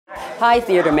Hi,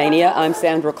 Theater Mania. I'm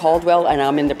Sandra Caldwell, and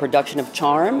I'm in the production of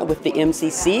Charm with the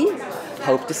MCC.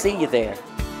 Hope to see you there.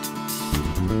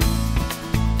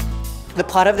 The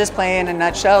plot of this play in a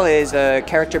nutshell is a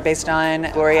character based on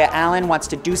Gloria Allen wants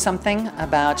to do something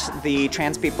about the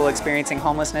trans people experiencing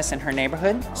homelessness in her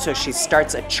neighborhood. So she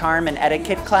starts a charm and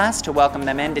etiquette class to welcome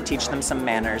them in, to teach them some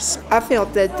manners. I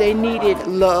felt that they needed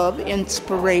love,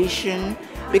 inspiration,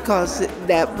 because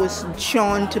that was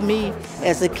shown to me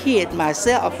as a kid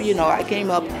myself. You know, I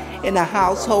came up in a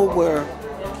household where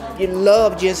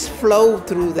love just flowed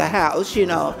through the house, you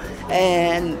know,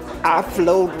 and I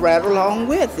flowed right along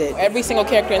with it. Every single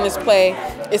character in this play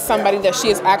is somebody that she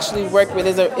has actually worked with,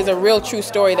 is a real true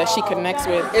story that she connects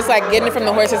with. It's like getting it from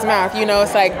the horse's mouth, you know,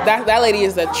 it's like that lady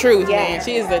is the truth, man.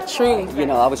 She is the truth. You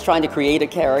know, I was trying to create a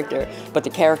character, but the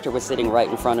character was sitting right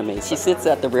in front of me. She sits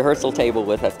at the rehearsal table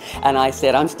with us, and I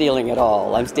said, I'm stealing it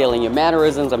all. I'm stealing your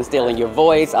mannerisms, I'm stealing your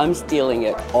voice, I'm stealing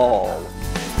it all.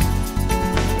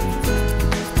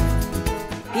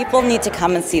 People need to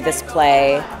come and see this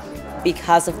play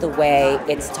because of the way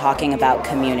it's talking about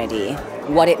community,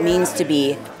 what it means to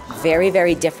be very,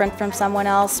 very different from someone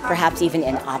else, perhaps even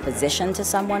in opposition to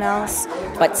someone else,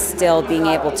 but still being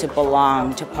able to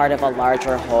belong to part of a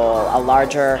larger whole, a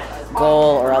larger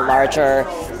goal, or a larger,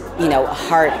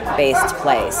 heart-based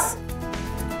place.